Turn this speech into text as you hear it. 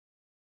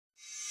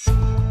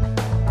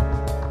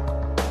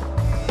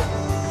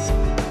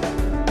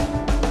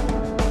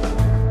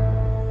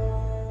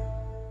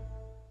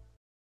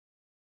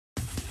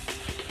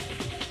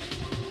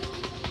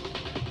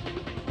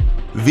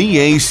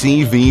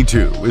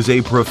VAC-V2 is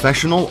a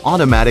professional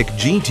automatic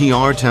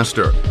GTR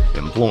tester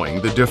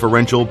employing the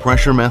differential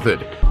pressure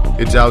method.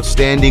 Its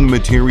outstanding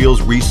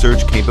materials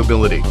research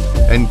capability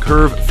and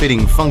curve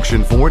fitting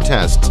function for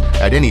tests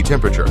at any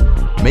temperature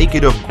make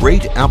it of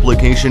great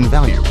application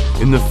value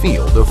in the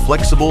field of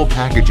flexible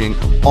packaging,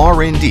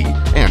 R&D,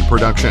 and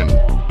production.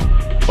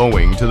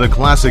 Owing to the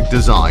classic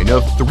design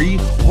of 3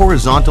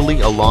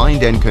 horizontally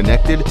aligned and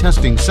connected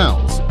testing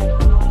cells,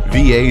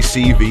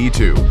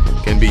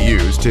 VAC-V2 can be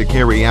used to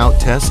carry out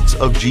tests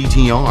of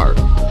GTR,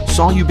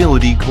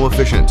 solubility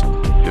coefficient,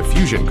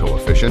 diffusion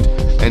coefficient,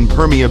 and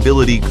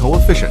permeability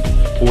coefficient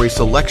for a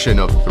selection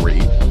of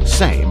 3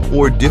 same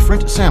or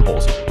different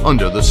samples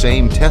under the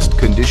same test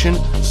condition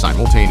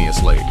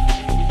simultaneously,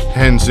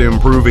 hence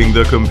improving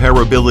the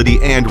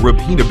comparability and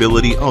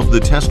repeatability of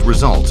the test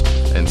results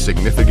and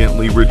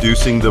significantly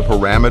reducing the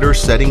parameter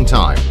setting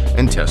time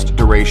and test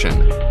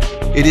duration.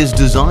 It is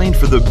designed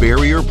for the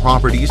barrier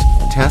properties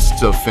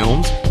tests of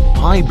films,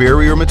 high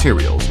barrier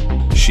materials,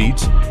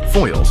 sheets,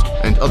 foils,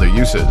 and other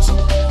uses.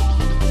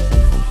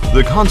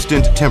 The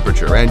constant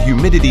temperature and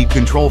humidity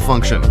control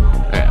function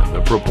and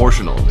the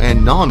proportional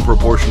and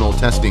non-proportional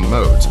testing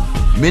modes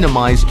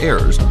minimize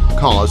errors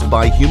caused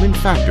by human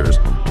factors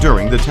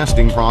during the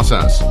testing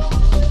process.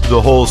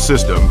 The whole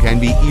system can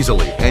be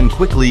easily and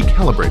quickly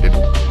calibrated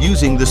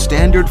using the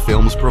standard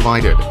films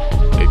provided.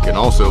 It can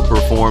also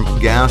perform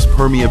gas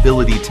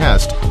permeability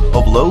test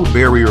of low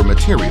barrier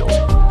materials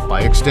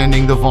by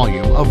extending the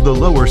volume of the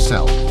lower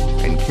cell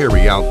and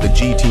carry out the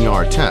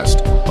GTR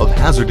test of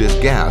hazardous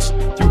gas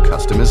through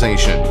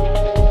customization.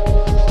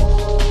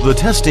 The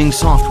testing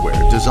software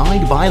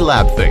designed by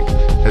Labthink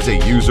has a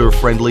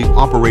user-friendly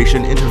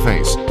operation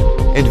interface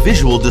and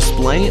visual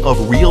display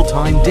of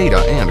real-time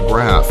data and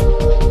graph,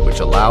 which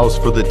allows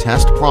for the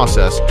test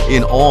process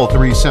in all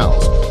 3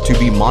 cells to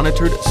be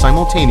monitored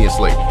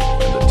simultaneously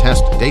and the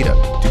test data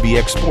to be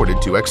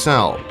exported to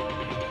Excel.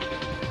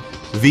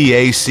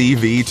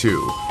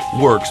 VAC-V2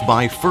 works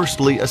by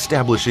firstly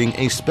establishing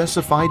a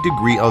specified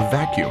degree of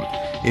vacuum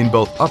in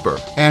both upper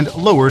and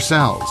lower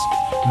cells,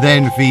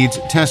 then feeds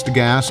test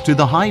gas to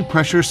the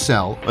high-pressure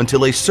cell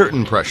until a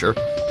certain pressure,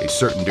 a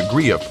certain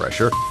degree of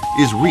pressure,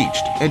 is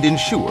reached and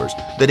ensures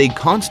that a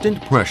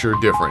constant pressure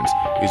difference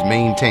is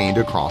maintained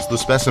across the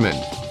specimen.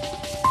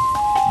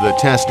 The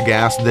test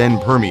gas then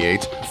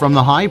permeates from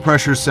the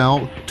high-pressure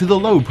cell to the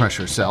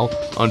low-pressure cell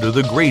under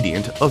the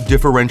gradient of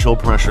differential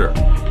pressure.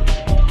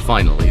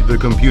 Finally, the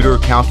computer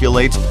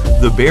calculates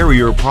the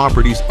barrier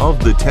properties of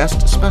the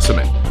test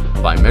specimen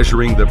by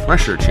measuring the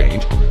pressure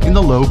change in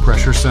the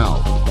low-pressure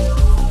cell.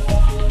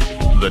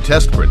 The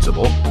test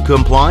principle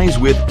complies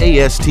with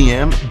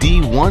ASTM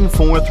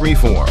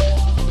D1434,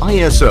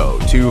 ISO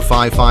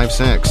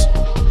 2556,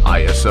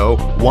 ISO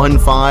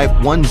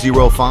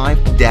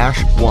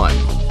 15105-1,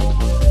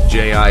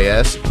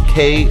 JIS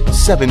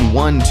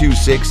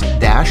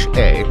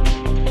K7126-A,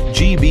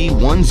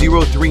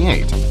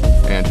 GB1038,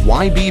 and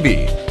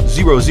YBB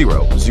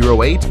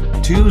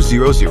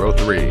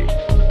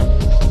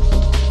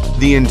 00082003.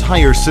 The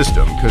entire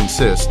system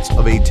consists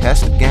of a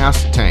test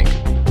gas tank,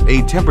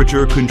 a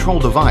temperature control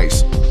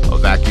device, a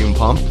vacuum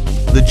pump,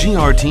 the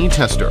GRT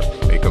tester,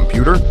 a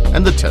computer,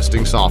 and the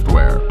testing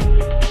software.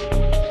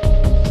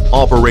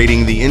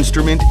 Operating the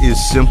instrument is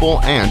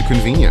simple and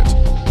convenient.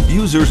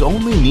 Users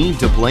only need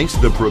to place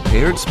the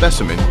prepared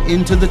specimen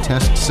into the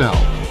test cell,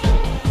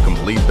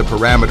 complete the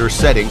parameter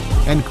setting,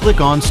 and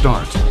click on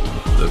Start.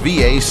 The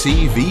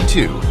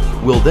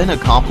VAC-V2 will then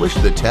accomplish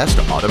the test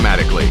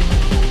automatically.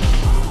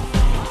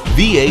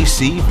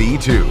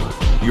 VAC-V2,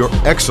 your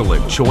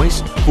excellent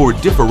choice for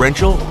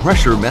differential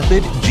pressure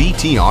method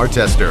GTR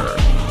tester.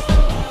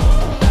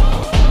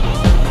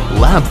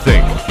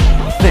 Labthink.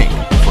 Think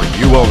for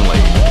you only.